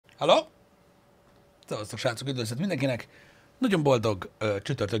Halló? Szevasztok, srácok, üdvözlet mindenkinek. Nagyon boldog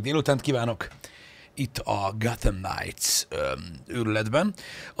csütörtök délutánt kívánok itt a Gotham Knights őrületben.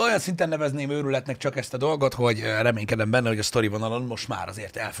 Olyan szinten nevezném őrületnek csak ezt a dolgot, hogy reménykedem benne, hogy a sztori vonalon most már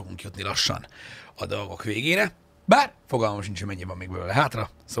azért el fogunk jutni lassan a dolgok végére. Bár fogalmam sincs, hogy mennyi van még belőle hátra,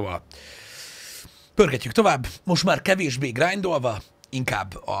 szóval pörgetjük tovább, most már kevésbé grindolva,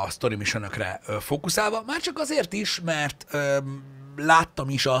 inkább a story missionökre fókuszálva, már csak azért is, mert láttam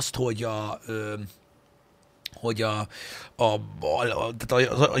is azt, hogy a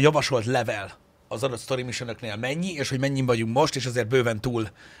javasolt level az adott story missionöknél mennyi, és hogy mennyin vagyunk most, és azért bőven túl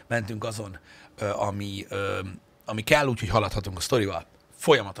mentünk azon, ami kell, úgyhogy haladhatunk a sztorival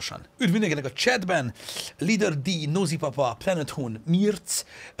folyamatosan. Üdv mindenkinek a chatben, Leader D, Nozipapa, Planet Hun, Mirc,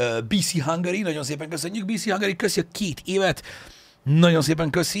 BC Hungary, nagyon szépen köszönjük, BC Hungary, köszi a 2 évet, nagyon szépen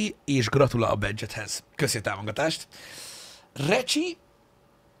köszi, és gratula a badgethez. Köszi a támogatást. Recsi,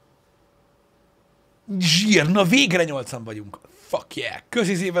 zsír, na végre 8-an vagyunk. Fuck yeah.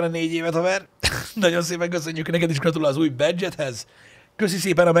 Köszi szépen a 4 évet, haver. Nagyon szépen köszönjük, neked is gratula az új badgethez. Köszi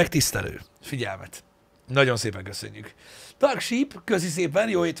szépen a megtisztelő figyelmet. Nagyon szépen köszönjük. Dark Sheep, köszi szépen,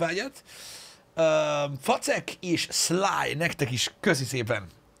 jó étvágyat. Facek és Sly, nektek is köszi szépen.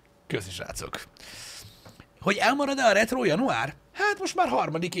 Köszi, srácok. Hogy elmarad-e a retro január? Hát most már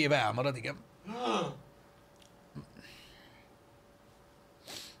 3. éve elmarad, igen.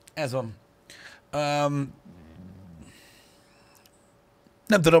 Ez van.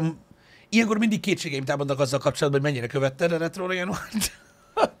 Nem tudom, ilyenkor mindig kétségeim támadnak azzal kapcsolatban, hogy mennyire követted a retro januárt.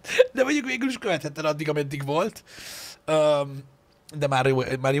 De mondjuk végül is követhetted addig, ameddig volt. De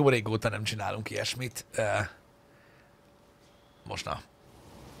már jó régóta nem csinálunk ilyesmit. Most na.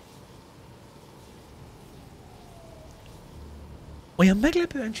 Olyan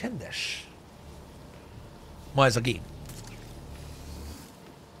meglepően csendes. Ma ez a game.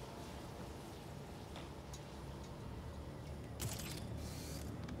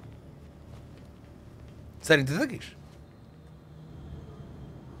 Szerintetek is?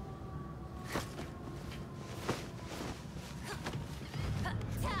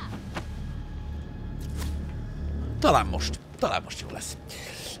 Talán most jó lesz.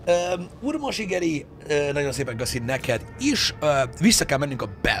 Urmosigeri, nagyon szépen köszi neked is. Vissza kell mennünk a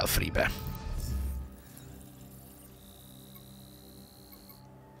Belfrybe.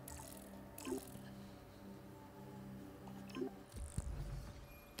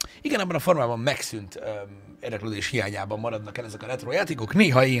 Igen, ebben a formában megszűnt érdeklődés hiányában maradnak el ezek a retro játékok.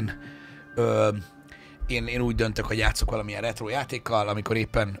 Néha én úgy döntök, hogy játszok valamilyen retro játékkal, amikor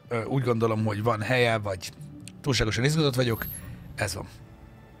éppen úgy gondolom, hogy van helye, vagy túlságosan izgatott vagyok. Ez van.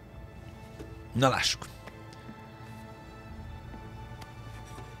 Na lássuk.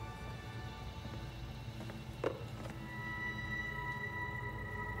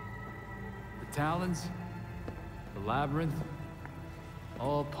 The Talons, the Labyrinth,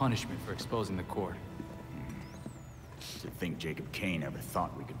 all punishment for exposing the court. To think Jacob Kane ever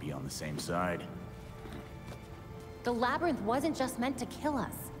thought we could be on the same side. The Labyrinth wasn't just meant to kill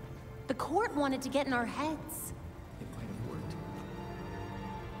us. The court wanted to get in our heads. It might have worked.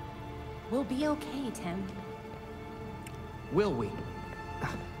 We'll be okay, Tim. Will we?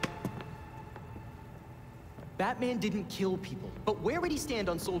 Batman didn't kill people, but where would he stand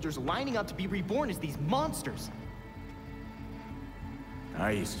on soldiers lining up to be reborn as these monsters?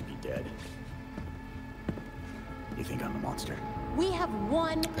 I used to be dead. You think I'm a monster? We have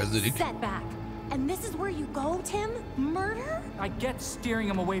one setback. And this is where you go, Tim? Murder? I get steering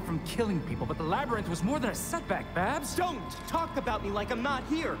him away from killing people, but the Labyrinth was more than a setback, Babs. Don't talk about me like I'm not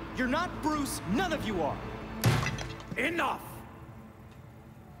here. You're not Bruce, none of you are. Enough!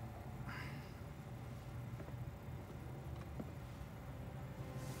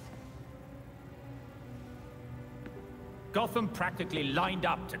 Gotham practically lined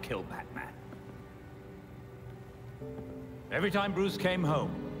up to kill Batman. Every time Bruce came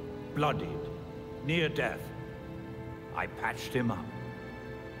home, bloodied, near death, I patched him up.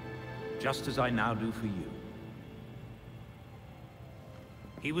 Just as I now do for you.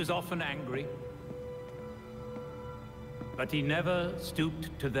 He was often angry, but he never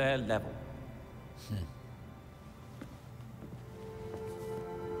stooped to their level.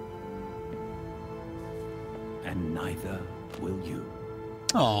 And neither will you.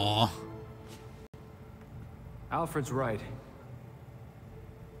 Aww. Alfred's right.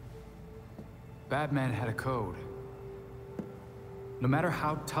 Batman had a code. No matter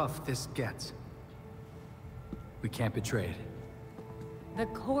how tough this gets, we can't betray it. The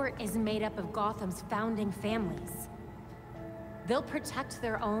court is made up of Gotham's founding families. They'll protect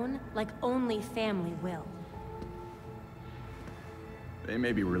their own like only family will. They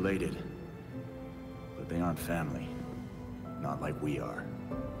may be related, but they aren't family. Not like we are.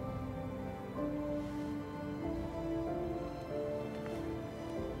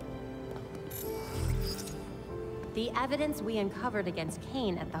 The evidence we uncovered against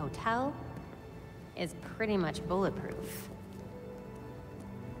Kane at the hotel is pretty much bulletproof.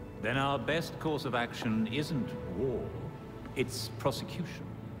 Then our best course of action isn't war, it's prosecution.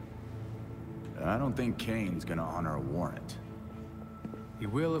 I don't think Kane's gonna honor a warrant. He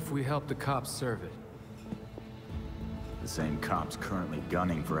will if we help the cops serve it. The same cops currently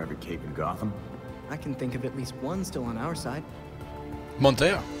gunning for every cape in Gotham? I can think of at least one still on our side. Mondta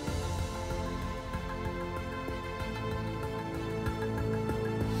ja?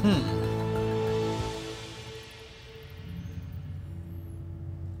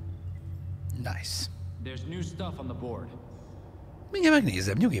 Nice. There's new stuff on the board. Mindjárt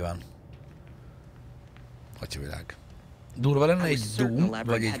megnézem, nyugi van. Atyavilág. Durva lenne egy Doom,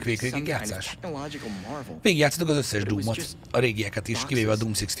 vagy egy Quake végigjátszás. Végigjátszottuk az összes Doomot, a régieket is, kivéve a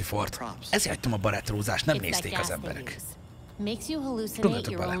Doom 64-t. Ezért hagytam a baretrózást, nem nézték az emberek.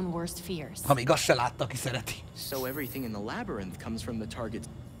 Gondoljatok bele. Ha még azt se látta, aki szereti.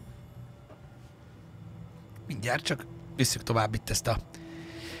 Mindjárt csak visszük tovább itt ezt a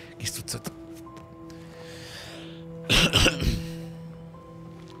kis cuccot.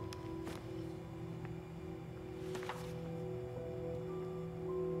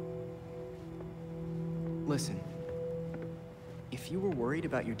 Listen, if you were worried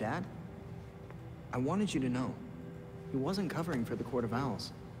about your dad, I wanted you to know he wasn't covering for the Court of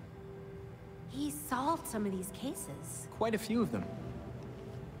Owls. He solved some of these cases. Quite a few of them.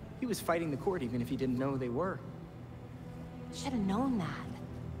 He was fighting the court even if he didn't know they were. Should have known that.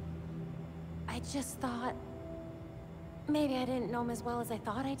 I just thought... maybe I didn't know him as well as I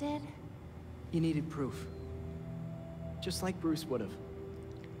thought I did. You needed proof. Just like Bruce would have.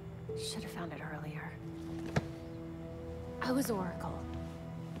 Should have found it earlier. I was Oracle.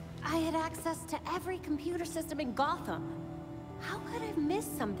 I had access to every computer system in Gotham. How could I have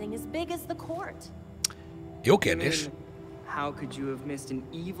missed something as big as the court? Jó kérdés. How could you have missed an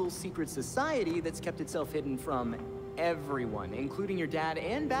evil secret society that's kept itself hidden from everyone, including your dad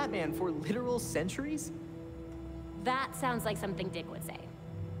and Batman, for literal centuries? That sounds like something Dick would say.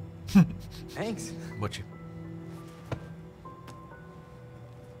 Thanks. Bocsi.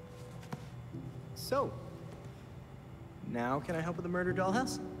 So, now can I help with the murder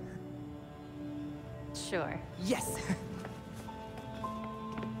dollhouse? Sure. Yes!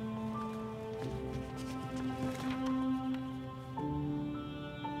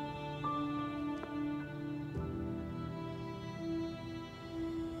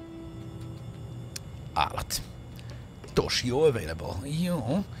 Állat. Toshio available.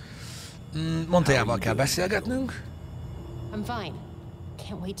 Jó. Montajával kell beszélgetnünk. I'm fine.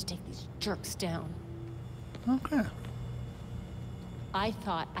 Can't wait to take these jerks down. Okay. I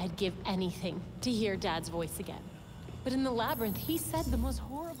thought I'd give anything to hear Dad's voice again. But in the labyrinth, he said the most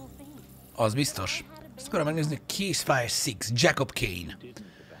horrible things. Az biztos. Ezt akarom megnézni, Case File 6, Jacob Kane.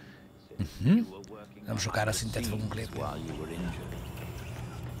 Nem sokára szintet fogunk lépni.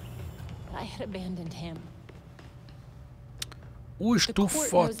 I had abandoned him. Új The court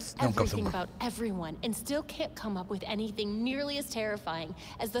stuffot knows nem everything kaptunk. about everyone and still can't come up with anything nearly as terrifying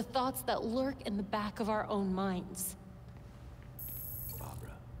as the thoughts that lurk in the back of our own minds.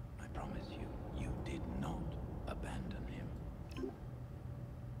 Barbara, I promise you, you did not abandon him.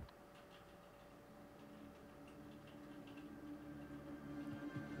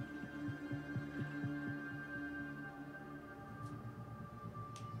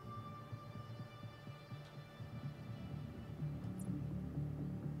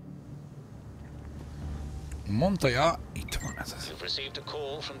 Montoya, itt van ez az. You've received a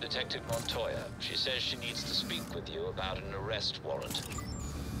call from Detective Montoya. She says she needs to speak with you about an arrest warrant.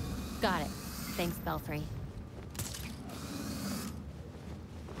 Got it. Thanks, Belfry.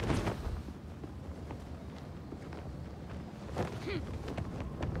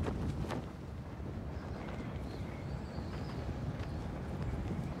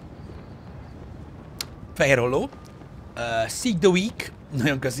 Fehér holló. Seek the Week,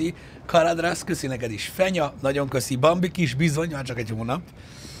 nagyon köszi. Karadrász, köszi neked is. Fenya, nagyon köszi. Bambik is, bizony, már csak egy hónap.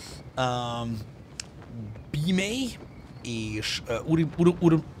 Bimei és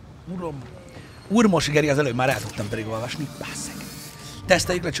Urmos Geri, az előbb már el tudtam pedig olvasni. Basszeg.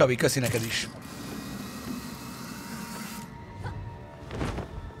 Teszteljük le, Csabi, köszi neked is.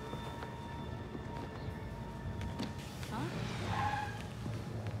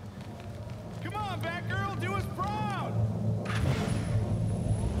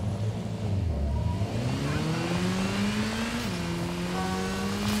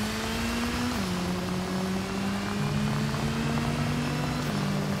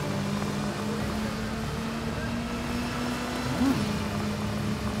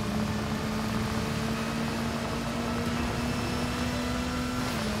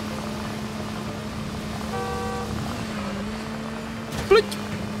 Pluty.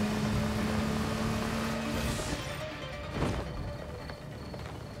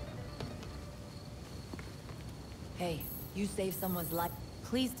 Hey, you saved someone's life.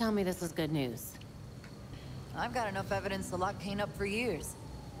 Please tell me this is good news. I've got enough evidence to lock Kane up for years.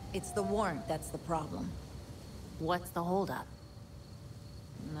 It's the warrant that's the problem. What's the holdup?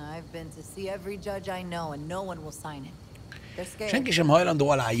 I've been to see every judge I know and no one will sign it. They're scared. Senki sem hajlandó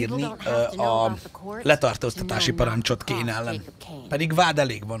aláírni a letartóztatási parancsot Kane ellen. Pedig vád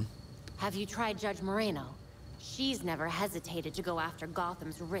elég van. Have you tried Judge Moreno? She's never hesitated to go after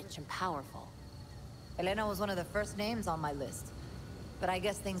Gotham's rich and powerful. Elena was one of the first names on my list. But I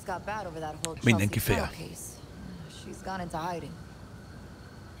guess things got bad over that whole Mindenki Chelsea fél. Pearl case. She's gone into hiding.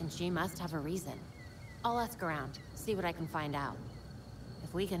 And she must have a reason. I'll ask around, see what I can find out.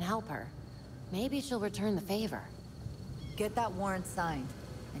 If we can help her, maybe she'll return the favor. Get that warrant signed,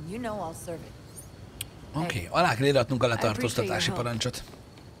 and you know I'll serve it. Oké, alá kell iratnunk a letartóztatási parancsot.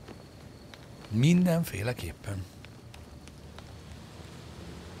 Mindenféleképpen.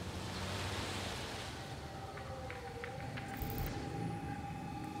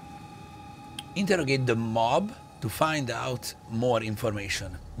 Interrogate the mob to find out more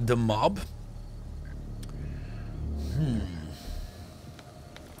information. The mob?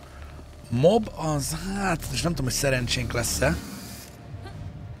 Mob az, hát, és nem tudom, hogy szerencsénk lesz-e.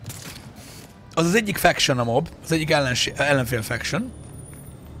 Az egyik faction a mob, az egyik ellenfél faction.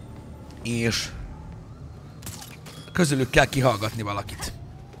 És közülük kell kihallgatni valakit.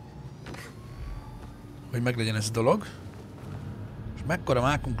 Hogy meglegyen ez a dolog. És mekkora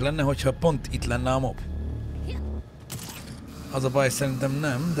mákunk lenne, hogyha pont itt lenne a mob. Az a baj, szerintem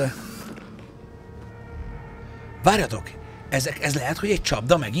nem, de... Várjatok! Ez lehet, hogy egy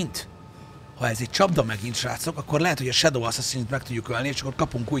csapda megint? Ha ez egy csapda megint, srácok, akkor lehet, hogy a Shadow Assassin-t meg tudjuk ölni, és akkor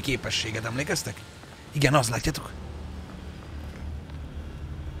kapunk új képességet, emlékeztek? Igen, az látjátok?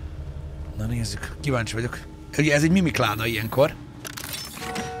 Na nézzük, kíváncsi vagyok. Ugye ez egy mimikláda ilyenkor.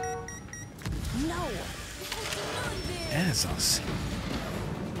 Ez az.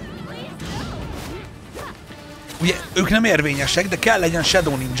 Ugye ők nem érvényesek, de kell legyen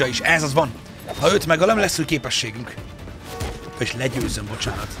Shadow Ninja is, ez az van. Ha őt megölöm, lesz új képességünk. És legyőzöm,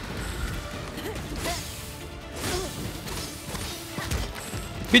 bocsánat.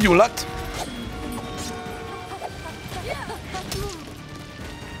 Kigyulladt.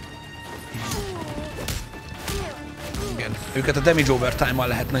 Igen, őket a damage overtime-mal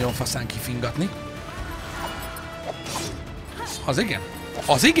lehet nagyon faszán kifingatni. Az igen?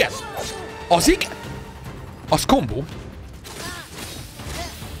 Az igen? Az igen? Az kombó.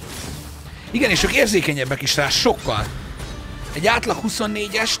 Igen, és ők érzékenyebbek is rá, sokkal. Egy átlag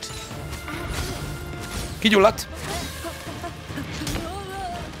 24-est. Kigyulladt.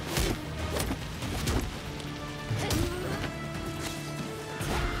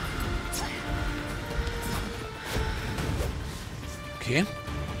 Oké.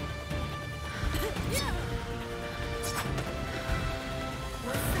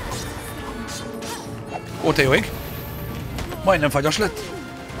 Ó, te jó ég. Majdnem fagyos lett.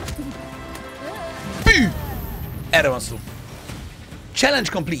 Pű! Erre van szó. Challenge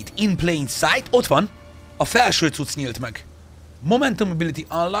complete. In plain sight. Ott van. A felső cucc nyílt meg. Momentum ability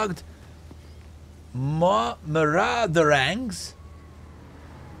unlocked. Marauders.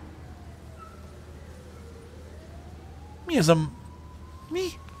 Mi ez a... Mi?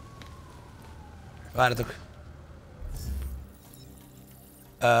 Várjatok.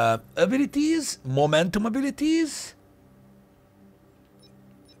 Abilities. Momentum abilities.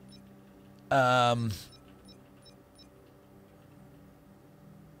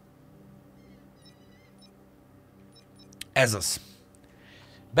 Ez az.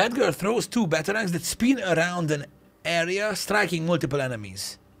 Bad girl throws two batarangs that spin around an area, striking multiple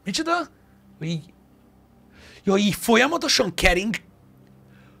enemies. Micsoda? Hogy így... Ja, így folyamatosan kering...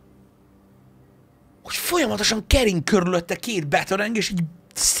 Hogy folyamatosan kering körülötte két batarang, és így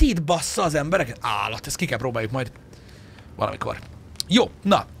szétbassza az embereket. Állat, ezt ki kell próbáljuk majd valamikor. Jó,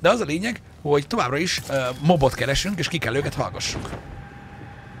 na, de az a lényeg, hogy továbbra is mobot keresünk, és ki kell őket hallgassuk.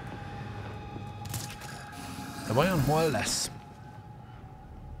 De vajon hol lesz?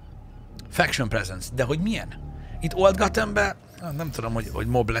 Faction presence. De hogy milyen? Itt Old Gothamben, nem tudom, hogy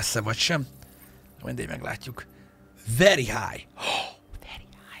mob lesz-e vagy sem. Mindegy, meglátjuk. Very high. Oh, very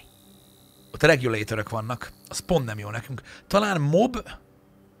high. Ott a regulatorok vannak. Az pont nem jó nekünk. Talán mob...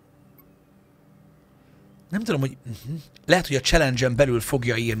 Nem tudom, hogy... Lehet, hogy a challenge-en belül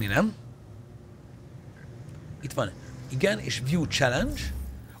fogja írni, nem? Itt van. Igen, és view challenge.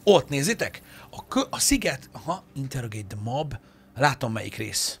 Ott nézzétek. A sziget... Aha, interrogate the mob. Látom, melyik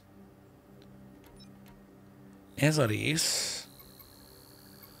rész. Ez a rész...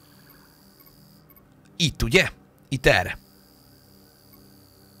 Itt, ugye? Itt erre.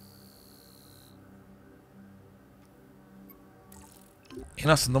 Én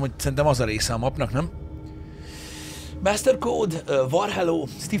azt mondom, hogy szerintem az a része a mapnak, nem? Master Code, Warhello,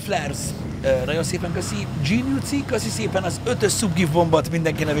 Stiflers, nagyon szépen köszi. Geniuci, köszi szépen az 5-ös subgift bombot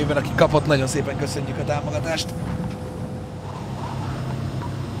mindenki nevében, aki kapott. Nagyon szépen köszönjük a támogatást.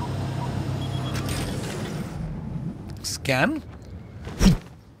 Scan.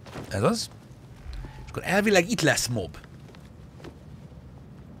 Ez az. És akkor elvileg itt lesz mob.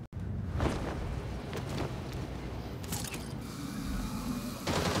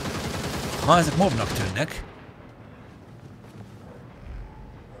 Ha ezek mobnak tűnnek.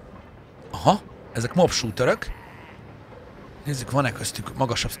 Aha, ezek mob shooterök. Nézzük, van-e köztük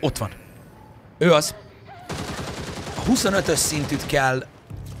magasabb. Ott van. Ő az. A 25-ös szintűt kell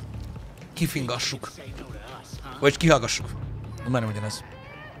kifingassuk. Vagy kihallgassuk. Már nem ugyanez.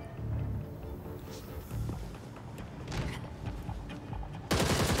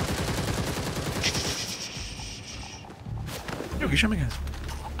 Nyugi, semmi gáz.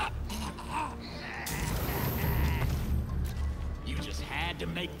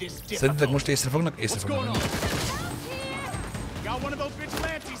 Szerintetek most észre fognak? Észre fognak.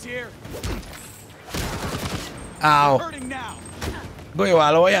 Áó.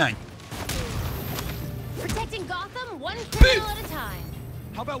 Golyóálló ajány.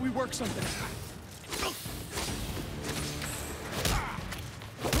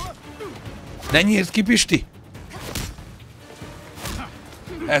 Ne nyírd ki, Pisti!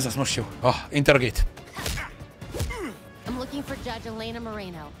 Ez az most jó. Interrogate.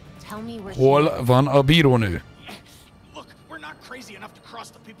 Hol van a bírónő?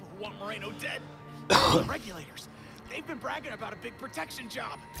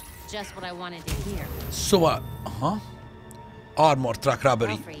 Szóval, Armor Truck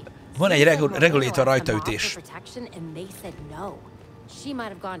Robbery. Van egy regulator rajtaütés.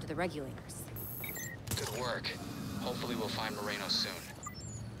 Good work. Hopefully we'll find Moreno soon.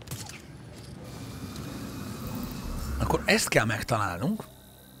 Akkor ezt kell megtalálnunk.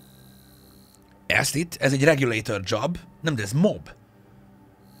 Ezt itt, ez egy regulator job. Nem, de ez mob.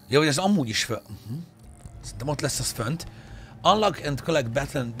 Ja, hogy ez amúgy is föl... Szerintem ott lesz az fönt. Unlock and collect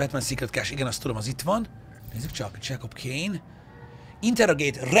Batman Secret Cache. Igen, azt tudom, az itt van. Nézzük csak. Jacob Kane.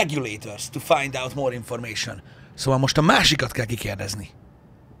 Interrogate regulators to find out more information. Szóval most a másikat kell kikérdezni.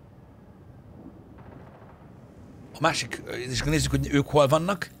 A másik... És nézzük, hogy ők hol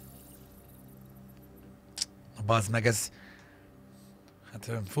vannak. Bazd meg, ez...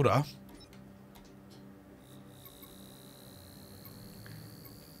 Hát fura.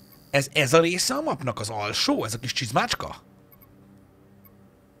 Ez a része a mapnak, az alsó? Ez a kis csizmácska?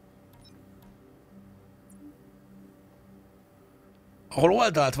 Ahol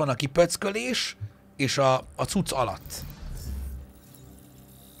oldalt van a kipöckölés, és a cucc alatt.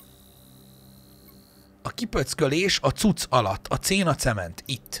 A kipöckölés a cucc alatt, a céna cement,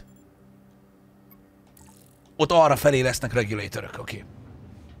 itt. Ott arra felé lesznek regulatorok, oké.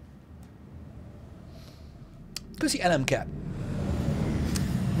 Köszi, elem kell.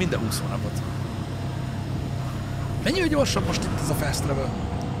 Minden 20 hónapot. Mennyire gyorsabb most itt ez a fast travel?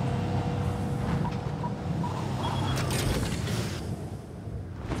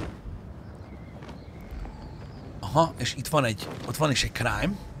 Aha, és itt van ott van is egy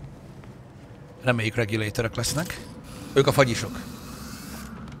crime. Reméljük regulatorok lesznek. Ők a fagyisok.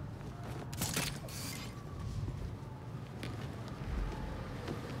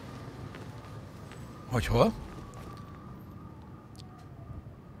 Hogy hol?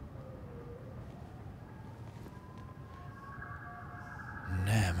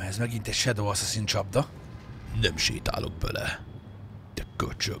 Nem, ez megint egy Shadow Assassin csapda. Nem sétálok bele. De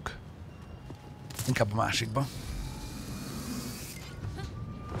köcsög. Inkább a másikba.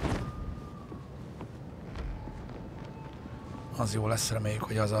 Az jó lesz, reméljük,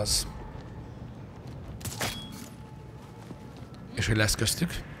 hogy az az. És hogy lesz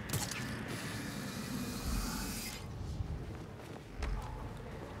köztük.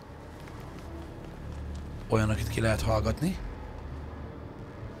 Olyan, akit ki lehet hallgatni.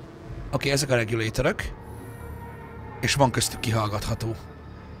 Oké, ezek a regulatorok. És van köztük kihallgatható.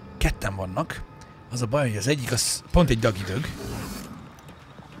 Ketten vannak. Az a baj, hogy az egyik az pont egy dagidög.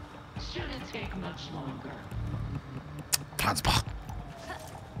 Francba!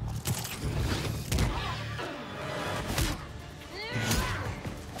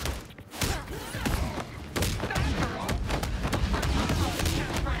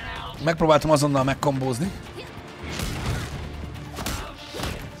 Megpróbáltam azonnal megkombózni.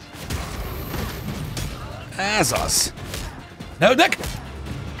 Ez az. Ne öld meg!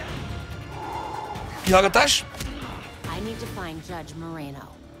 kihallgatás. I need to find Judge Moreno.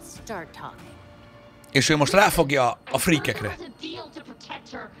 Start talking. És ő most ráfogja a freakekre.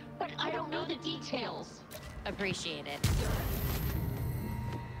 Appreciate it.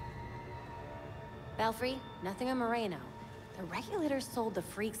 Belfry, nothing on Moreno. The regulators sold the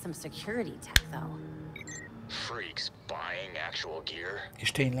freaks some security tech, though. Freaks buying actual gear?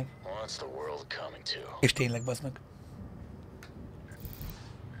 És tényleg. What's the world coming to? És tényleg, bazd meg.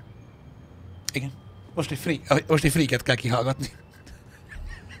 Igen. Most egy freaket kell kihallgatni.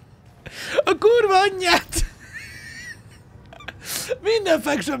 A kurva anyját! Minden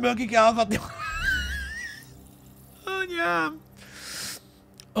factionből ki kell hallgatni. Anyám!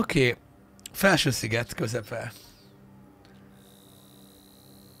 Oké. Felső sziget közepe.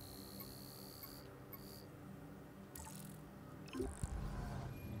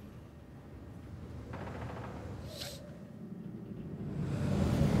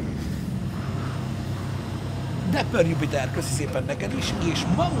 Depper Jupiter, köszi szépen neked is, és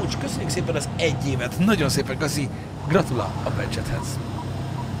Mamucs, köszönjük szépen az 1 évet. Nagyon szépen köszi. Gratula a badge-edhez.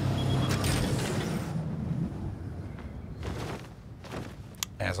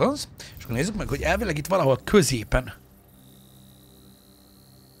 Ez az. És akkor nézzük meg, hogy elvileg itt valahol középen.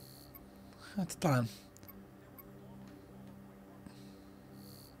 Hát talán.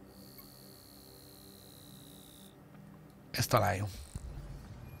 Ezt találjuk.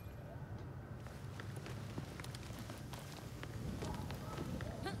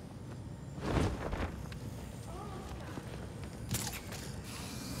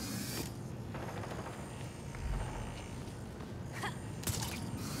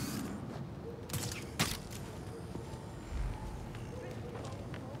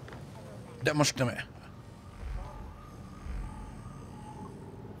 De most nem.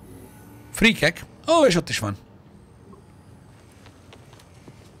 Freakek? Ó, és ott is van.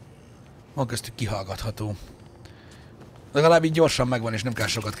 Van köztük kihallgatható. Legalább így gyorsan megvan, és nem kell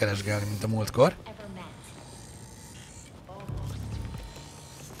sokat keresgélni, mint a múltkor.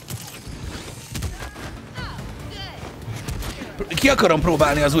 Ki akarom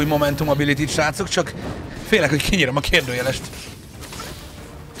próbálni az új Momentum Ability-t, srácok, csak félek, hogy kinyírom a kérdőjelest.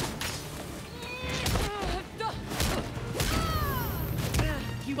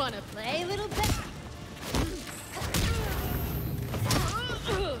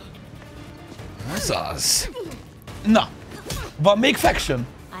 Ez az. Na, van még faction?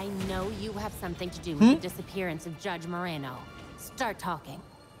 I know you have something to do with the disappearance of Judge Moreno. Start talking.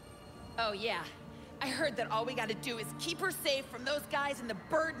 Oh yeah. I heard that all we gotta do is keep her safe from those guys in the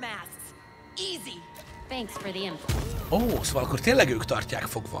bird masks. Easy. Thanks for the info. Ó, szóval akkor tényleg ők tartják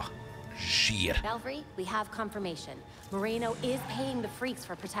fogva. Sír. Belfry, we have confirmation. Moreno is paying the freaks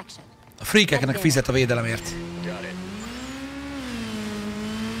for protection. A freakeknek fizet a védelemért. Got it.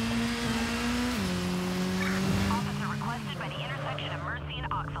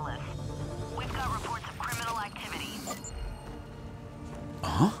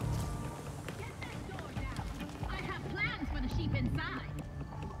 Aha.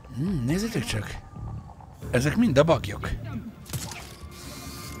 Nézzétek csak. Ezek mind a bugjok.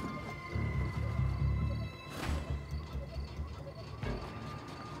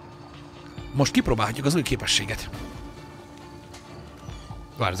 Most kipróbálhatjuk az új képességet.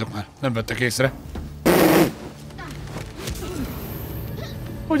 Várjatok már, nem vettek észre.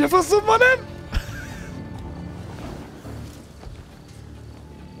 Hogy a faszomban nem?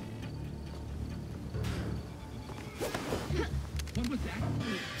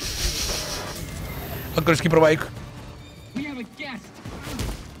 Akkor is kipróbáljuk.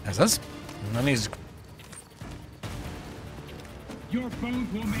 Ez az. Na nézzük.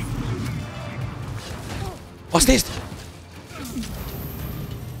 Azt nézd!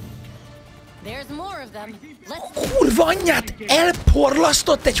 Kurva anyját!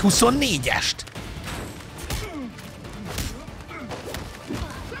 Elporlasztott egy 24-est!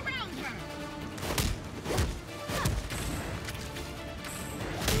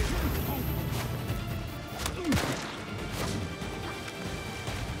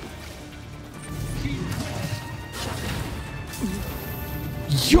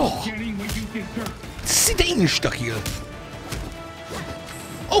 Jó! Szinte insta-kill!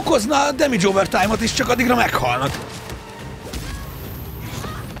 Okozna a damage overtime-ot is, csak addigra meghalnak.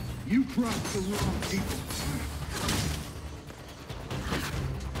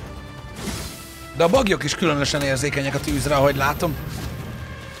 De a bugjok is különösen érzékenyek a tűzre, ahogy látom.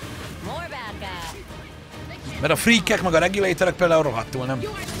 Mert a freakek meg a regulatorok például rohadtul nem.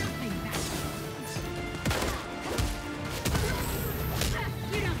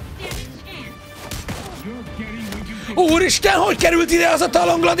 Úristen, hogy került ide az a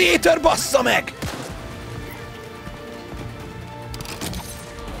talon gladiator, bassza meg!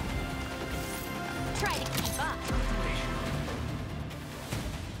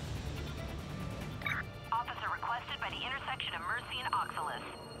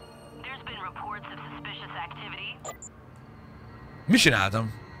 Mi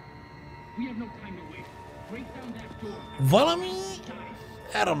csináltam? Valami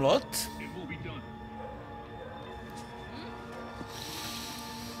elromlott.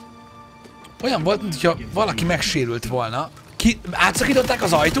 Olyan volt, mintha valaki megsérült volna. Átszakították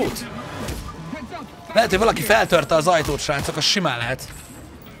az ajtót? Lehet, hogy valaki feltörte az ajtót, srácok, az simán lehet.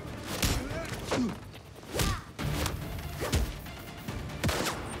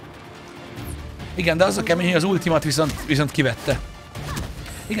 Igen, de az a kemény, hogy az ultimat viszont kivette.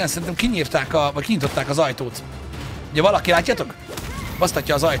 Igen, szerintem kinyírták vagy kinyitották az ajtót. Ugye valaki, látjátok?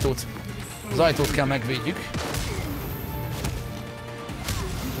 Basztatja az ajtót. Az ajtót kell megvédjük.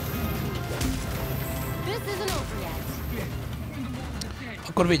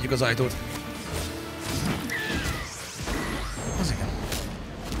 Akkor védjük az ajtót. Az igen.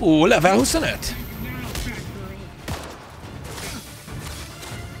 Ó, level 25?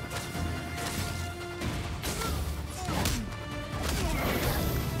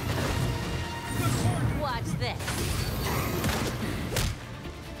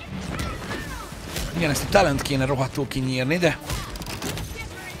 Igen, ezt a talent kéne rohadtul kinyírni, de...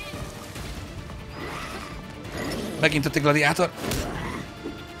 Megint ott egy gladiátor.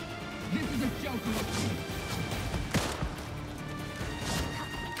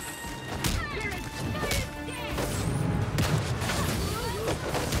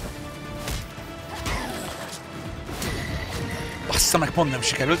 Bassza meg, pont nem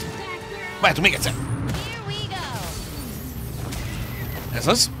sikerült. Várjátok még egyszer. Ez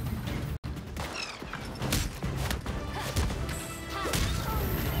az.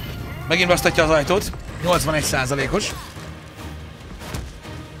 Megint basztatja az ajtót. 81%-os.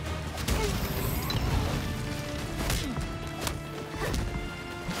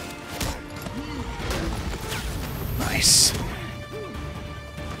 Nice.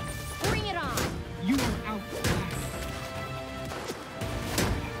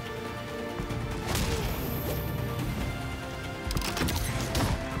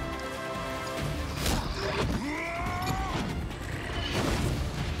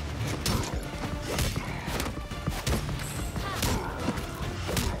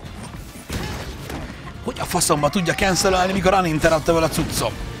 Hogy a faszomba tudja cancelölni, mikor uninterruptable a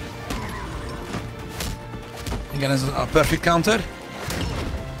cuccom? Igen, ez a perfect counter.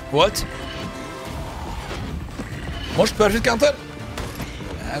 Volt. Most perfect counter.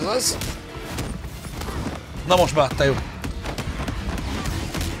 Ez az. Na most beadta, jó.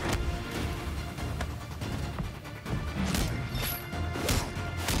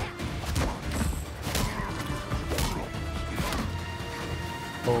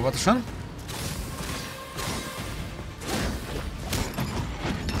 Óvatosan.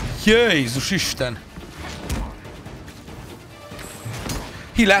 Jézus Isten!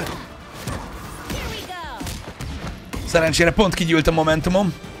 Hiller! Szerencsére pont kigyűlt a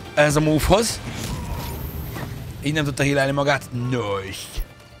momentumom ehhez a move-hoz. Így nem tudta hillelni magát. Nice.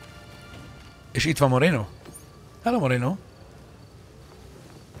 És itt van Moreno. Hello Moreno.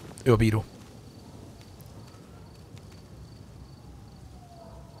 Ő a bíró.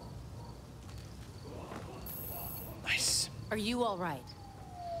 Nice. Are you all right?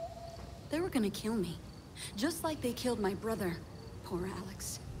 They were gonna kill me, just like they killed my brother. Poor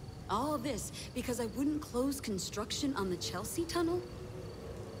Alex. All of this because I wouldn't close construction on the Chelsea tunnel?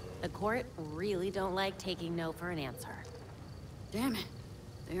 The court really don't like taking no for an answer. Damn it.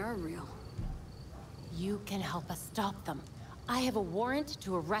 They are real. You can help us stop them. I have a warrant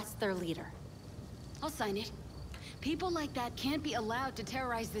to arrest their leader. I'll sign it. People like that can't be allowed to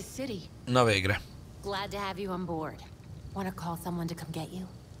terrorize this city. Na végre. Glad to have you on board. Want to call someone to come get you?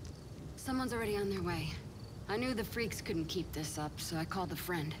 Someone's already on their way. I knew the freaks couldn't keep this up, so I called a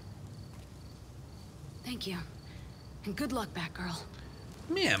friend. Thank you. And good luck, Batgirl.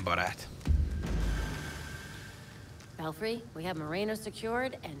 Milyen barát? Belfry, we have Moreno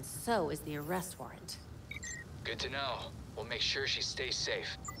secured, and so is the arrest warrant. Good to know. We'll make sure she stays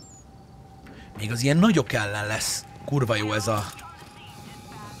safe. Még az ilyen nagyok ellen lesz. Kurva jó ez a...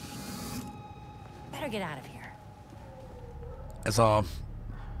 Better get out of here. Ez a...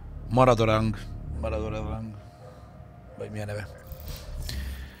 Maradorang, vagy milyen neve?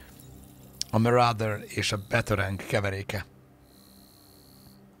 A Marauder és a Batarang keveréke.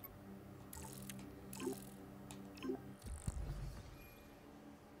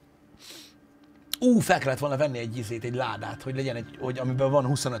 Fel kellett volna venni egy ládát, hogy legyen hogy amiben van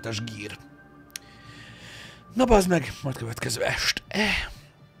 25-ös gír. Na bazd meg, majd következő est.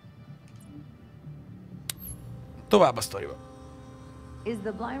 Tovább a sztoriba. Is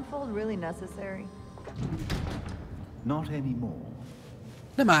the blindfold really necessary? Not anymore.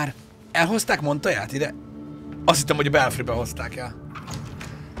 De már. Elhozták Montoyát ide? Azt hittem, hogy a Belfrybe hozták el.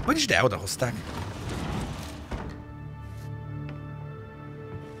 Vagyis de, oda hozták.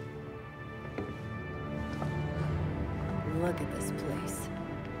 Look at this place.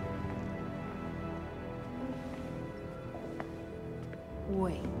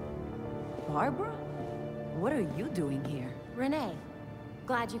 Wait. Barbara? What are you doing here? Renee,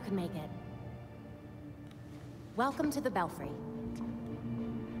 glad you could make it. Welcome to the Belfry.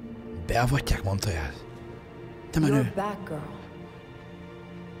 Beavatják Montoyát. Te You're menő. back, girl.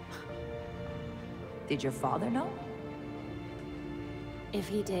 Did your father know? If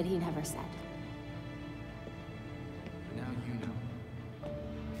he did, he never said. Now you know.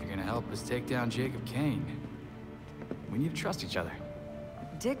 If you're gonna help us take down Jacob Kane, we need to trust each other.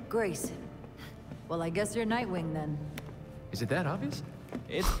 Dick Grayson. Well, I guess you're Nightwing then. Is it that obvious?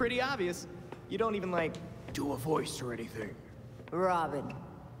 It's pretty obvious. You don't even, like, do a voice or anything. Robin.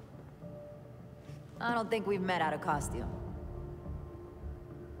 I don't think we've met out of costume.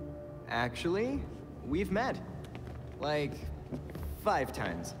 Actually, we've met. Like, 5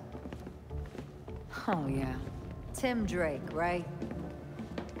 times. Oh, yeah. Tim Drake, right?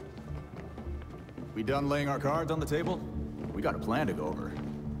 We done laying our cards on the table? We got a plan to go over.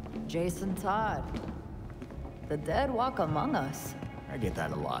 Jason Todd. The dead walk among us. I get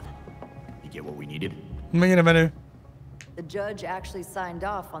that a lot. You get what we needed? Mennyire menő. The judge actually signed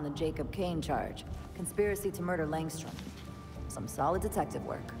off on the Jacob Kane charge. Conspiracy to murder Langstrom. Some solid detective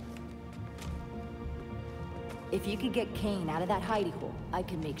work. If you could get Kane out of that hidey hole, I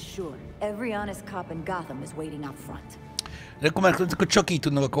can make sure every honest cop in Gotham is waiting out front. De akkor csak így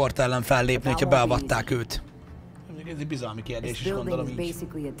tudnak a kort ellen fellépni, hogyha beavatták őt. Ez egy bizalmi kérdés is, gondolom így.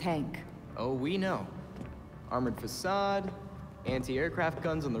 Basically a tank. Oh, we know. Armored facade, anti-aircraft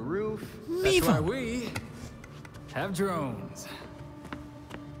guns on the roof. That's why we have drones.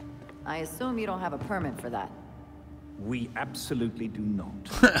 I assume you don't have a permit for that. We absolutely do not.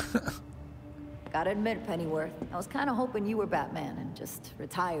 Gotta admit, Pennyworth, I was kind of hoping you were Batman and just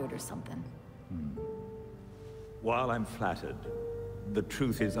retired or something. While I'm flattered, the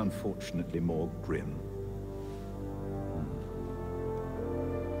truth is unfortunately more grim.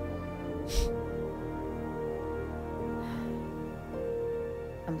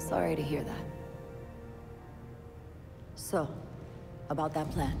 I'm sorry to hear that. So, about that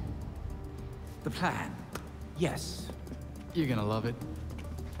plan. The plan? Yes. You're gonna love it.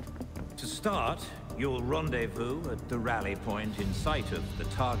 To start, you'll rendezvous at the rally point in sight of the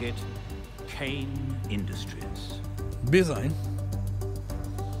target, Kane Industries. Bizony.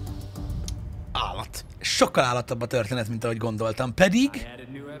 Állat. Sokkal állatabb a történet, mint ahogy gondoltam. Pedig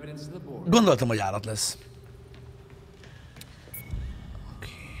gondoltam, hogy állat lesz. Oké.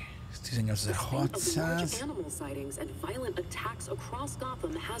 18.600. Animal sightings and violent attacks across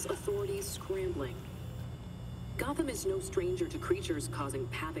Gotham has authorities scrambling. Gotham is no stranger to creatures causing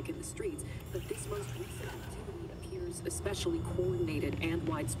havoc in the streets, but this most recent activity appears especially coordinated and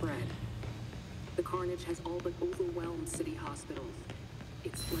widespread. The carnage has all but overwhelmed city hospitals.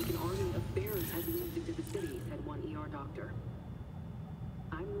 It's like an army of bears has moved into the city, said one ER doctor.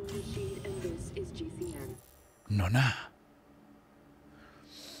 I'm Rashid, and this is GCN. No, na.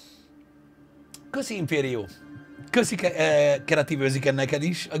 Köszi, Imperium. Köszi, kreatív őziken neked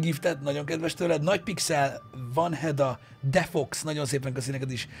is a giftet, nagyon kedves tőled. Nagy Pixel, Van Heda, Defox, nagyon szépen köszi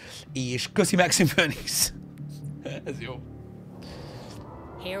neked is. És köszi Maxim Phoenix. Ez jó.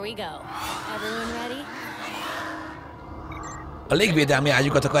 Here we go. Everyone ready? A légvédelmi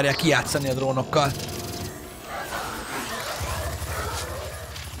ágyukat akarják kijátszani a drónokkal.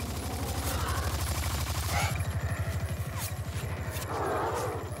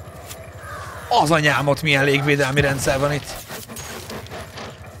 Az anyámot, milyen légvédelmi rendszer van itt.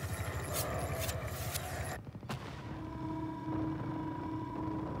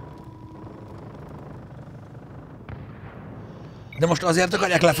 De most azért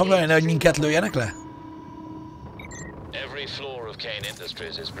akarják lefoglalni, hogy minket lőjenek le? Every floor of Kane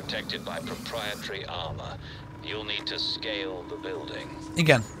Industries is protected by proprietary armor. You'll need to scale the building.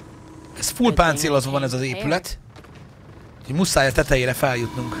 Igen. Ez full páncélozva van ez az épület. Úgyhogy muszáj a tetejére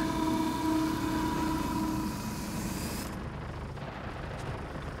feljutnunk.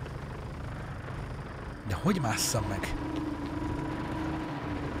 De hogy másszam meg?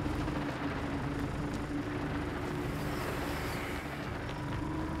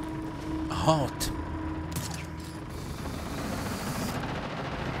 Aha, ott.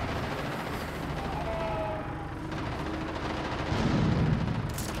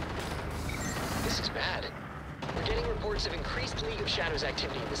 This is bad. We're getting reports of increased League of Shadows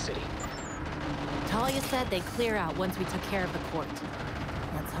activity in the city. Talia said they'd clear out once we took care of the court.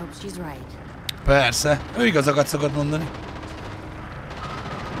 Let's hope she's right. Persze, ő igazakat szokott mondani.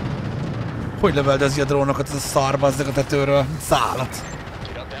 Hogy leveldezi a drónokat ez a szarba azzak a tetőről? Szállat.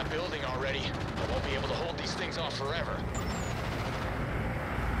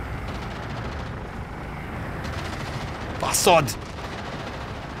 Baszod!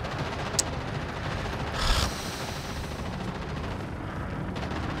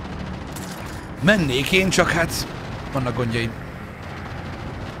 Mennék én, csak hát vannak gondjaim.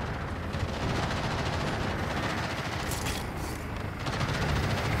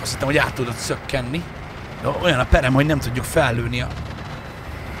 Azt hittem, hogy át tudod szökkenni. De olyan a perem, hogy nem tudjuk fellőni a...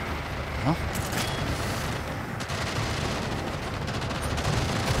 Ha?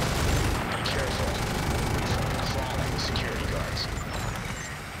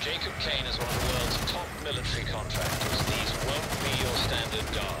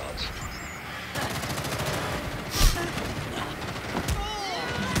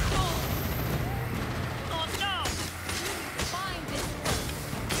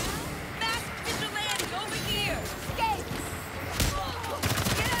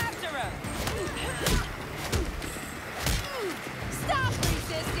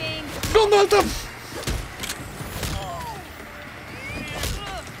 Gondoltam!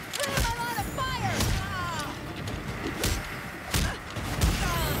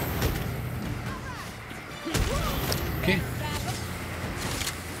 Oké.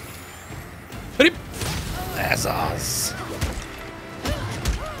 Rip! Ez az!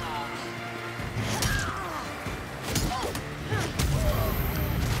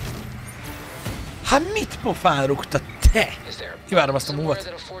 Hát mit pofán rúgta te? Kívánom azt a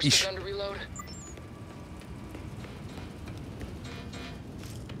múvat is.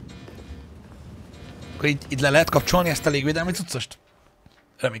 Akkor így le lehet kapcsolni ezt a légvédelmi cuccost?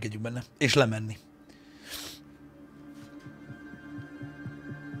 Reménykedjük benne. És lemenni.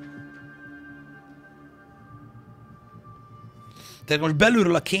 Tehát most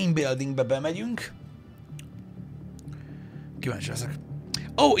belülről a Kane Buildingbe bemegyünk. Kíváncsi leszek.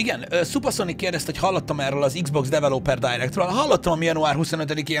 Ó, igen, Supersonic kérdezte, hogy hallottam erről az Xbox Developer Directről. Hallottam, ami január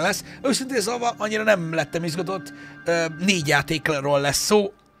 25-én lesz. Őszintén szólva, annyira nem lettem izgatott. 4 játékról lesz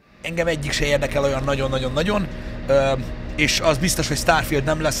szó. Engem egyik se érdekel olyan nagyon-nagyon-nagyon. És az biztos, hogy Starfield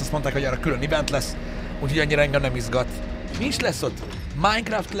nem lesz. Azt mondták, hogy arra külön event lesz. Úgyhogy annyira engem nem izgat. Mi is lesz ott?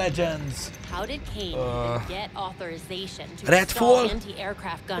 Minecraft Legends. Redfall?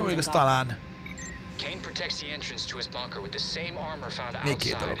 Jó, igaz, talán. Kane protects the entrance to his bunker with the same armor found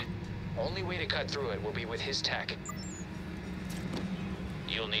outside. Only way to cut through it will be with his tech.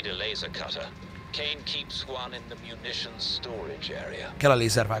 You'll need a laser cutter. Kane keeps one in the munitions storage area. Kell a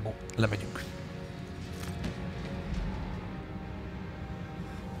lézervágó. Lemegyünk.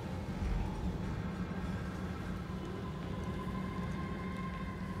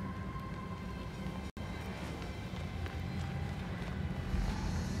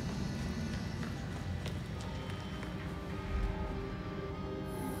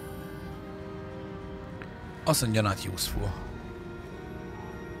 Azt mondja, not useful.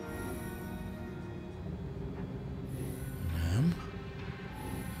 Nem.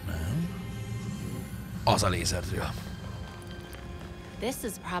 Nem. Az a lézerdrill. This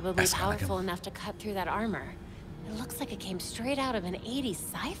is probably powerful enough to cut through that armor. It looks like it came straight out of an 80s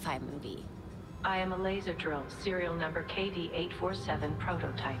sci-fi movie. I am a laser drill, serial number KD847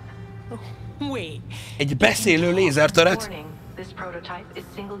 prototype. Wait. Egy beszélő lézertöret? Warning, this prototype is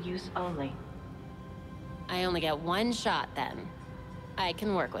single use only. I only get one shot then. I can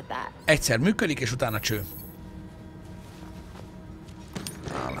work with that. Egyszer működik, és utána cső.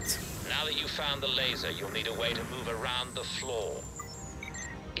 Állat. Now that you found the laser, you'll need a way to move around the floor.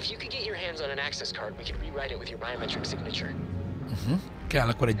 If you could get your hands on an access card, we could rewrite it with your biometric signature. Kell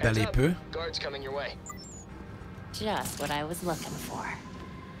akkor egy belépő. Guards coming your way. Just what I was looking for.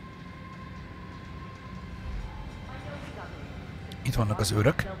 Itt vannak az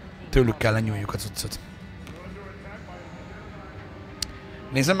őrök. Tőlük kell lenyúljuk a cuccot.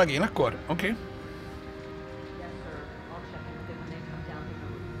 Nézem meg én akkor? Oké. Okay.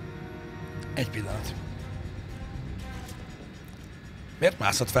 Egy pillanat. Miért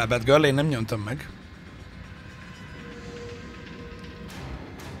mászott fel Batgirl? Én nem nyomtam meg.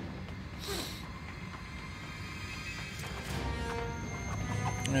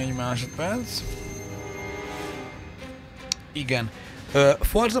 Egy másodperc. Igen.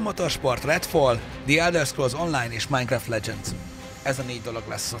 Forza Motorsport, Redfall, The Elder Scrolls Online és Minecraft Legends. Ez a 4 dolog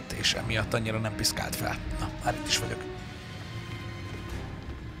lesz ott, és emiatt annyira nem piszkált fel. Na, már itt is vagyok.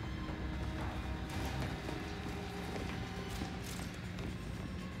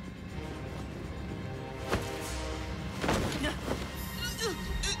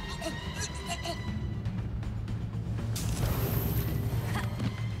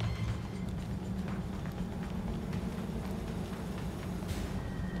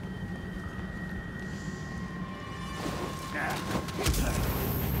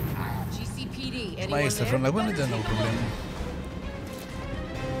 GCPD, Már észre fognak venni, de no probléma.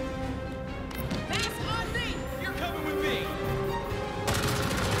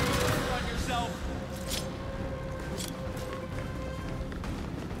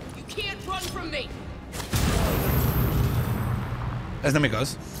 Ez nem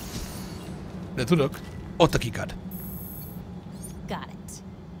igaz. De tudok. Ott a keycard. Got it.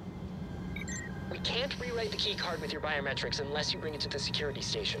 We can't rewrite the key card with your biometrics unless you bring it to the security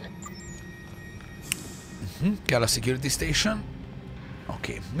station. Kell a security station.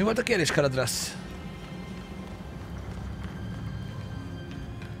 Oké. Mi volt a kérdés, Karadrasz?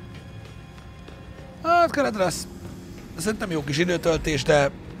 Hát, Karadrasz. Szerintem jó kis időtöltés,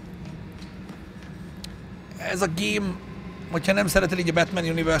 de ez a game, hogyha nem szereted így a Batman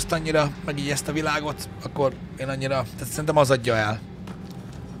Universe-t annyira, meg így ezt a világot, akkor én annyira, tehát szerintem az adja el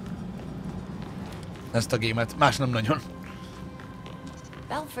ezt a gémet. Más nem nagyon.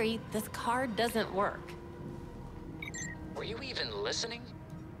 Belfry, this card doesn't work. Were you even listening?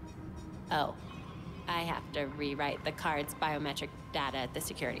 Oh, I have to rewrite the card's biometric data at the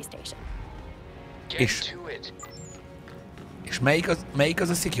security station. Get to it. És melyik az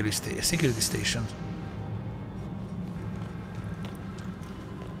a security station?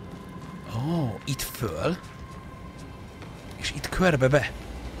 Ó, itt föl. És itt körbe be.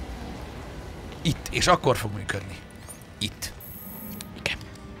 Itt, és akkor fog működni. Itt. Igen.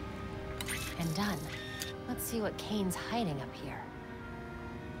 And done. Let's see what Kane's hiding up here.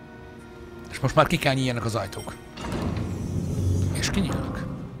 És most már ki kell nyíljanak az ajtók. És kinyílnak.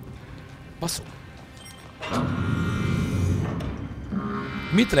 Baszó.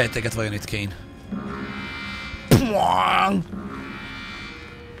 Mit rejteget vajon itt Kane?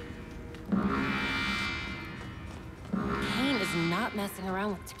 Kane is not messing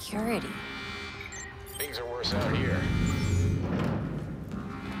around with security. Things are worse out here.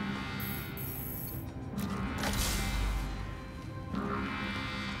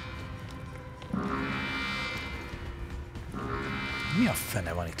 Mi a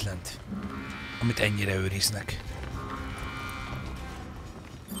fene van itt lent? Amit ennyire őriznek.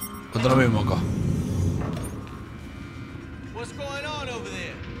 Gondolom ő maga. What's going on over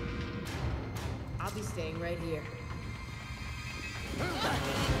there? I'll be staying right here.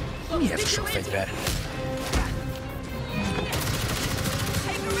 Mi ez a sok fegyver?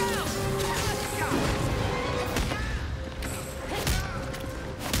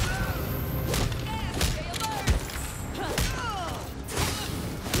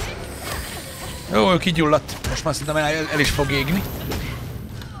 Jó, ő kigyulladt. Most már szerintem el is fog égni.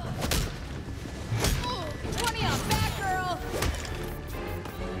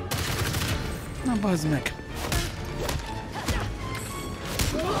 Na, bazd meg.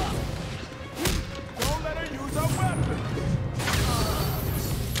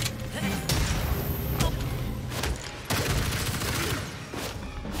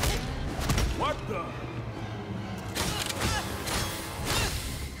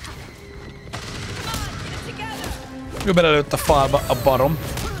 Ő belelőtt a falba, a barom.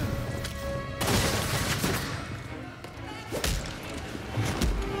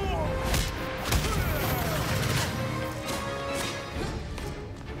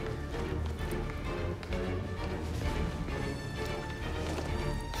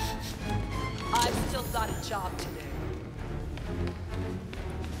 I've still got a job to do.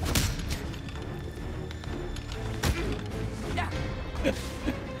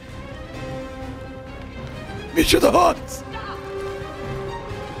 Micsoda harc!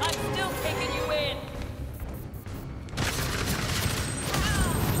 I'm still taking you in.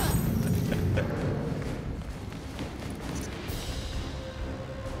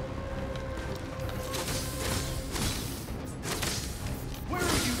 Where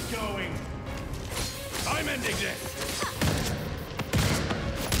are you going? I'm ending this.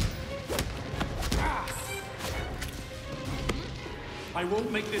 I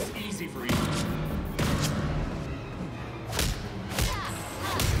won't make this easy for you.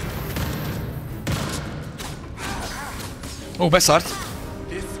 Ó, beszart.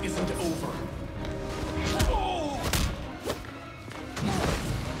 This isn't over.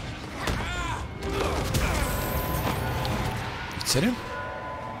 Egyszerű.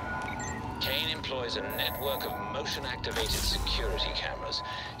 Kane employs a network of motion-activated security cameras.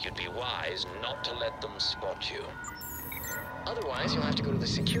 You'd be wise not to let them spot you. Otherwise, you'll have to go to the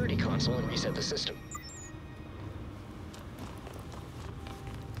security console and reset the system.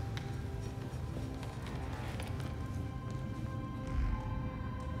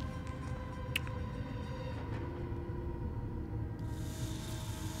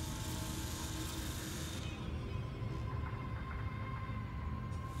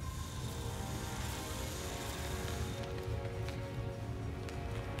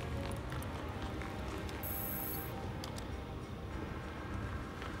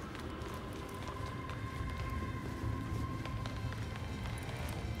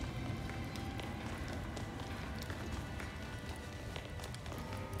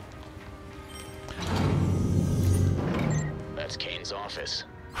 That's Kane's office.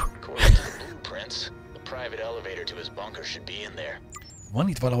 According to the blueprints, a private elevator to his bunker should be in there. Van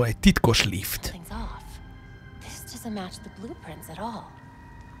itt valahol egy titkos lift. Something's off. This doesn't match the blueprints at all.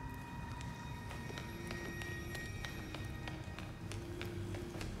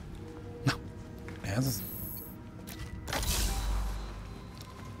 Na, ez az.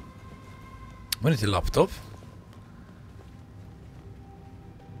 Van itt egy laptop.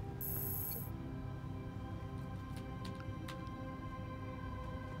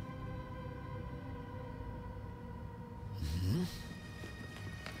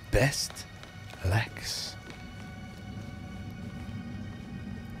 Best Lex.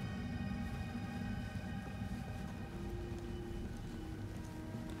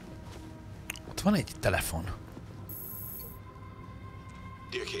 Ott van egy telefon.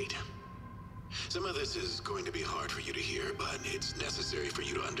 Dear Kate, some of this is going to be hard for you to hear, but it's necessary for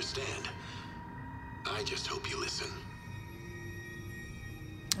you to understand. I just hope you listen.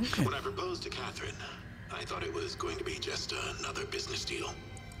 Okay. When I proposed to Catherine, I thought it was going to be just another business deal.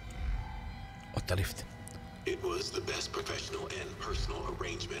 Ott a lift. It was the best professional and personal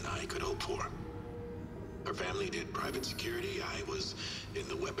arrangement I could hope for. Her family did private security, I was in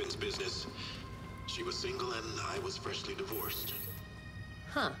the weapons business. She was single and I was freshly divorced.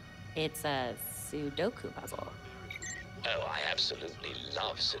 Huh. It's a Sudoku puzzle. Oh, I absolutely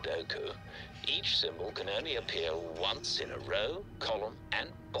love Sudoku. Each symbol can only appear once in a row, column, and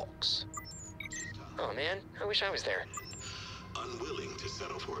box. Oh man, I wish I was there. Unwilling to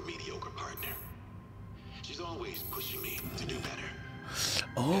settle for a mediocre partner. She's always pushing me to do better.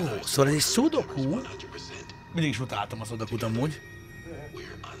 Oh, szóval ez egy Sudoku? Mindig is utáltam a Sudokut amúgy.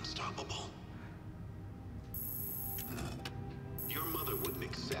 We're unstoppable. Your mother wouldn't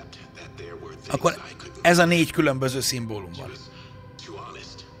accept that there were things Akkor I couldn't. ez a 4 különböző szimbólum van. Too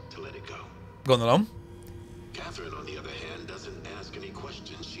honest to let it go. Gondolom. Catherine, on the other hand, doesn't ask any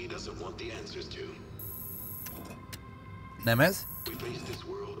questions she doesn't want the answers to. Nem ez? We face this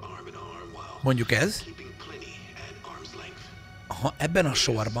world arm in arm while Mondjuk ez. keeping plenty at arm's length. Aha, ebben a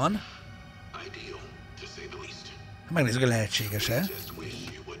sorban. Ideal, to say the least. Megnézzük, hogy lehetséges-e. Just wish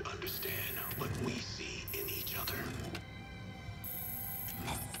you would understand what we see in each other.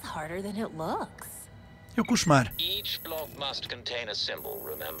 This is harder than it looks. Jukus már. Each block must contain a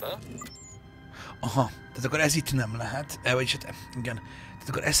symbol, remember? Aha, tehát akkor ez itt nem lehet. Vagyis hát, igen. Tehát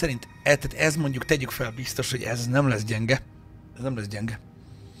akkor ez szerint, tehát ez mondjuk tegyük fel biztos, hogy ez nem lesz gyenge. Ez nem lesz gyenge.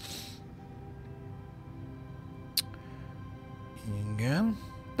 Igen.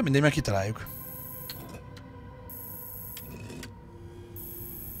 De mindegy, meg kitaláljuk.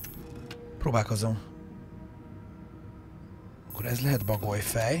 Próbálkozom. Akkor ez lehet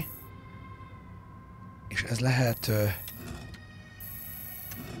bagolyfej. És ez lehet...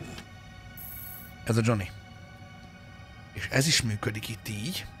 ez a Johnny. És ez is működik itt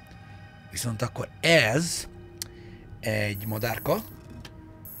így. Viszont akkor ez egy madárka.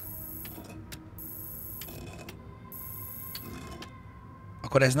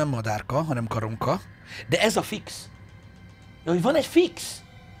 Akkor ez nem madárka, hanem karonka. De ez a fix. Ja, hogy van egy fix.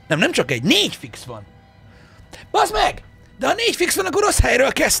 Nem csak egy, 4 fix van. Bazd meg! De ha 4 fix van, akkor rossz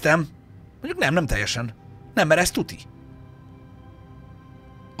helyről kezdtem. Mondjuk nem teljesen. Nem, mert ez tuti.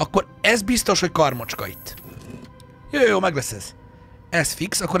 Akkor ez biztos, hogy karmocska itt. Jó, meg lesz ez. Ez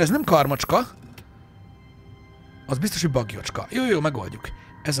fix, akkor ez nem karmocska. Az biztos, hogy bagyocska. Jó, megoldjuk.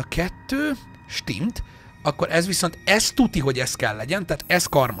 Ez a 2, stimmt. Akkor ez viszont, ez tuti, hogy ez kell legyen, tehát ez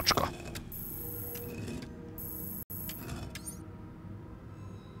karmocska.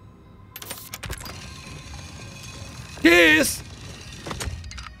 Kész!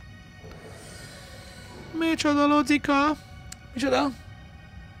 Micsoda logika? Micsoda?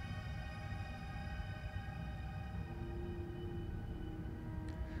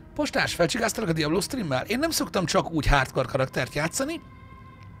 Postás, felcsigáztalak a Diablo streammel? Én nem szoktam csak úgy hardcore karaktert játszani.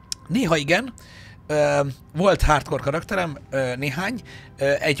 Néha igen. Volt hardcore karakterem, néhány.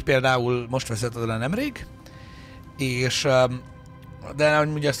 Egy például most vezetett le nemrég. És... de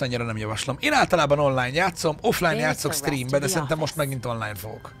ugye azt annyira nem javaslom. Én általában online játszom, offline játszok streambe, de szerintem most megint online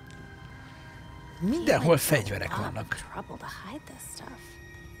fogok. Mindenhol fegyverek vannak.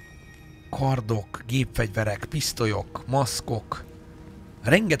 Kardok, gépfegyverek, pisztolyok, maszkok.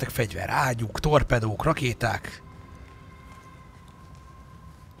 Rengeteg fegyver, ágyúk, torpedók, rakéták.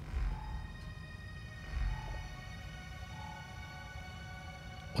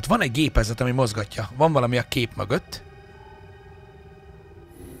 Ott van egy gépezet, ami mozgatja. Van valami a kép mögött.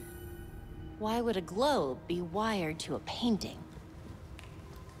 Why would a globe be wired to a painting?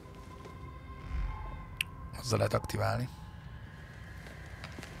 Azzal lehet aktiválni.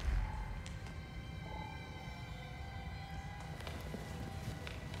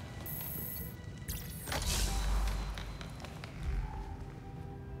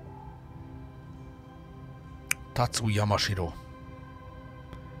 Tatsu Yamashiro.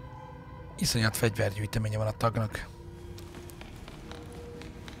 Iszonyat fegyvergyűjteménye van a tagnak.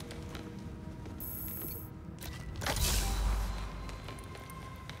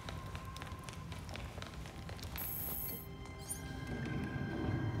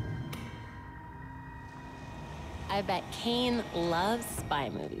 I bet Kane loves spy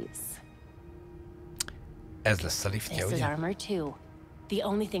movies. Ez lesz a liftje, This is ugye? armor too. The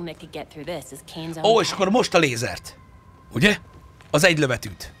only thing that could get through this is Kane's own. Ó, és akkor most a lézert. Ugye? Az egy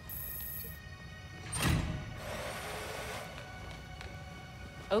lövetűt.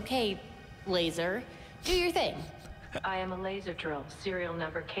 Okay, laser, do your thing. I am a laser drill, serial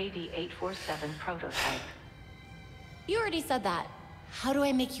number KD847 prototype. You already said that. How do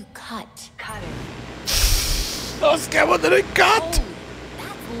I make you cut? Cut it. Azt kell mondani, hogy cut! Oh,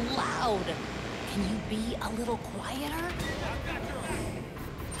 that's loud. Can you be a little quieter?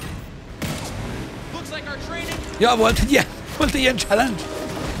 Looks like our training. Ja, volt egy ilyen challenge.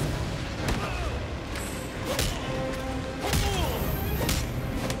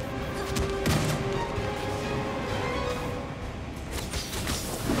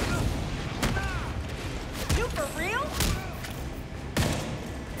 You for real?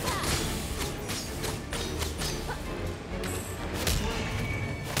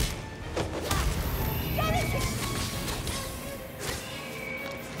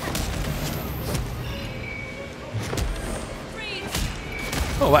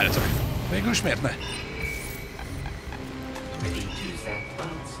 Ó, várjatok. Végülis miért ne?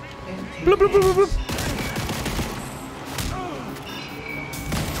 Blub, blub, blub, blub.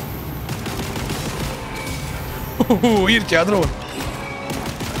 Írtja a drón.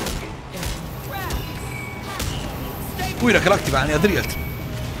 Újra kell aktiválni a drillt.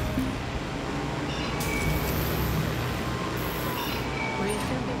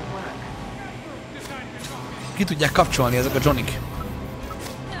 Ki tudják kapcsolni ezek a Johnnyk.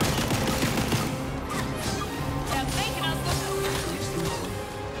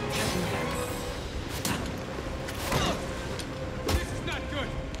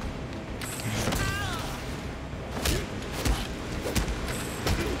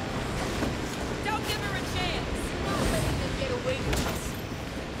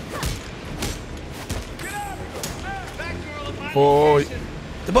 Hogy...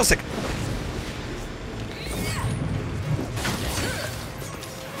 De basszeg!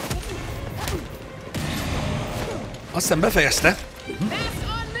 Azt hiszem befejezte.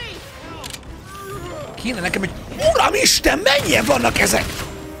 Kéne nekem egy... Uramisten, mennyien vannak ezek?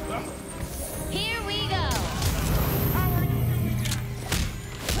 Here we go.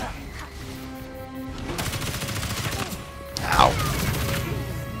 Ow.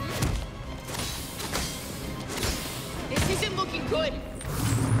 This isn't looking good.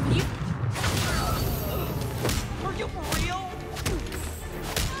 Are you for real?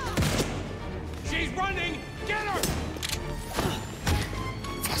 She's running. Get her.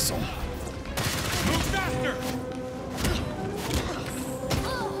 Faszom. Move faster.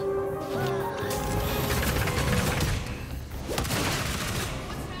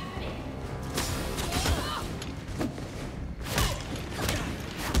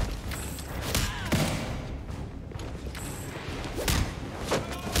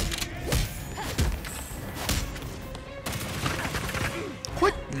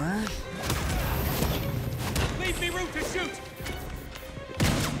 Hogy? Ne. Leave me room to shoot.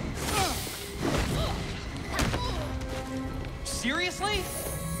 Seriously?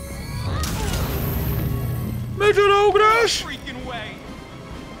 Micsoda ugrás! Freaking way.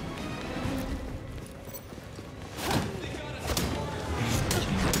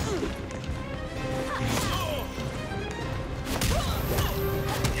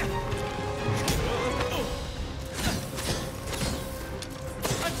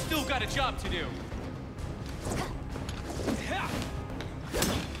 I've still got a job to do.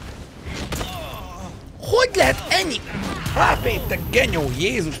 Hogy lehet ennyi HP-t, te genyó,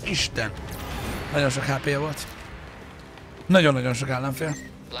 Jézus Isten! Nagyon sok HP-je volt. Nagyon-nagyon sok ellenfél.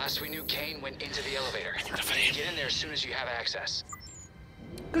 Last we knew, Kane went into the elevator. Get in there as soon as you have access.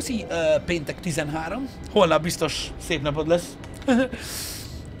 Köszi, péntek 13. Holnap biztos szép napod lesz.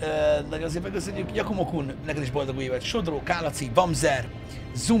 Nagyon szépen köszönjük. Yakumokun, neked is boldog új évet. Sodró, Kálaci, Bamzer,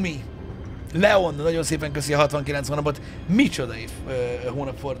 Zumi, Leon, nagyon szépen köszi a 69 hónapot. Micsoda év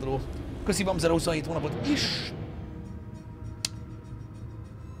hónapforduló. Köszi Bamzer 27 hónapot is.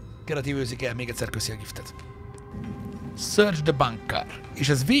 Kreatív őzike, még egyszer köszi a giftet. Search the bunker. És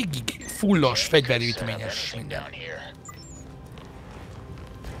ez végig fullos, fegyvergyűjteményes minden.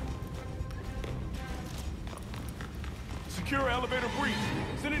 secure elevator breach.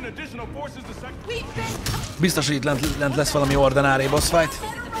 Sending additional forces to Biztos, hogy itt lent lesz valami ordinári boss fight.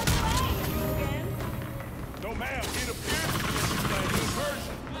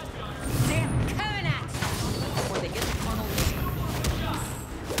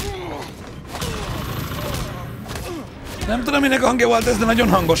 Nem tudom, minek hangja volt ez, de nagyon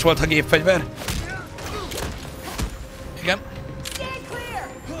hangos volt a gépfegyver. Igen.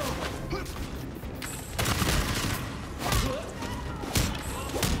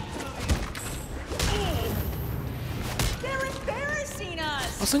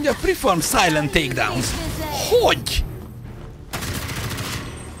 Azt mondja, perform silent takedowns. Hogy?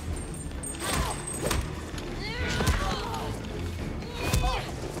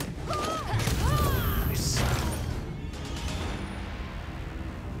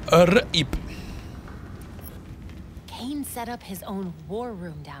 RIP. Kane set up his own war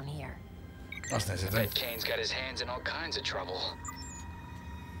room down here. Azt nézzétek. Kane's got his hands in all kinds of trouble.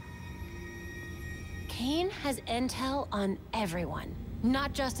 Kane has intel on everyone,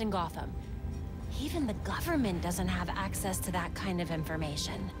 not just in Gotham. Even the government doesn't have access to that kind of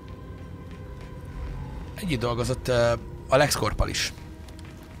information. Együtt dolgozott a Lex Corppal is.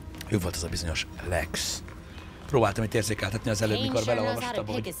 Ő volt az a bizonyos Lex. Próbáltam itt érzékeltetni az előbb, mikor beleolvastam,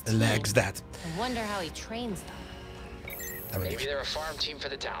 hogy Lex, de hát... Maybe they're a farm team for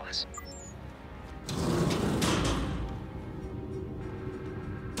the Talons.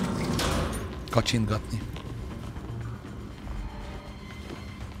 Kacsintgatni.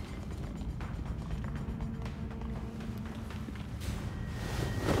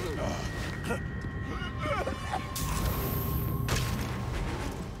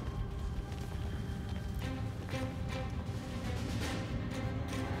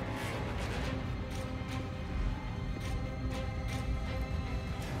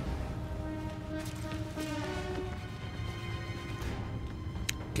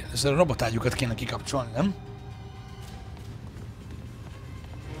 Először a robotágyukat kéne kikapcsolni, nem?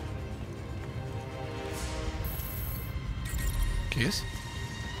 Kész.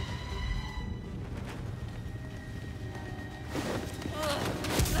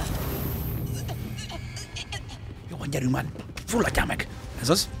 Jó, gyerünk már! Fulladjál meg! Ez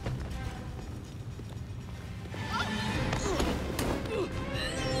az.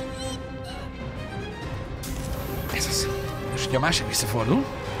 Ez az. És ugye a másik visszafordul.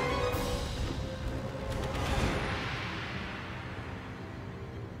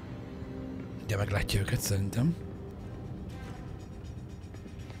 Ugye meglátja őket szerintem.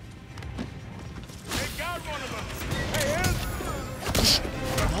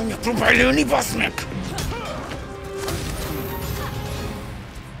 Próbálj lőni, bassz meg!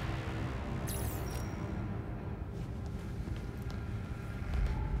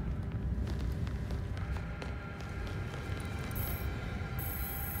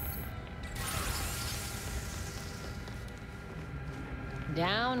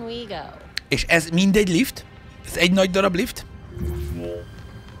 Down we go. És ez mindegy lift? Ez egy nagy darab lift?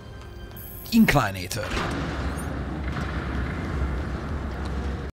 Inclinator.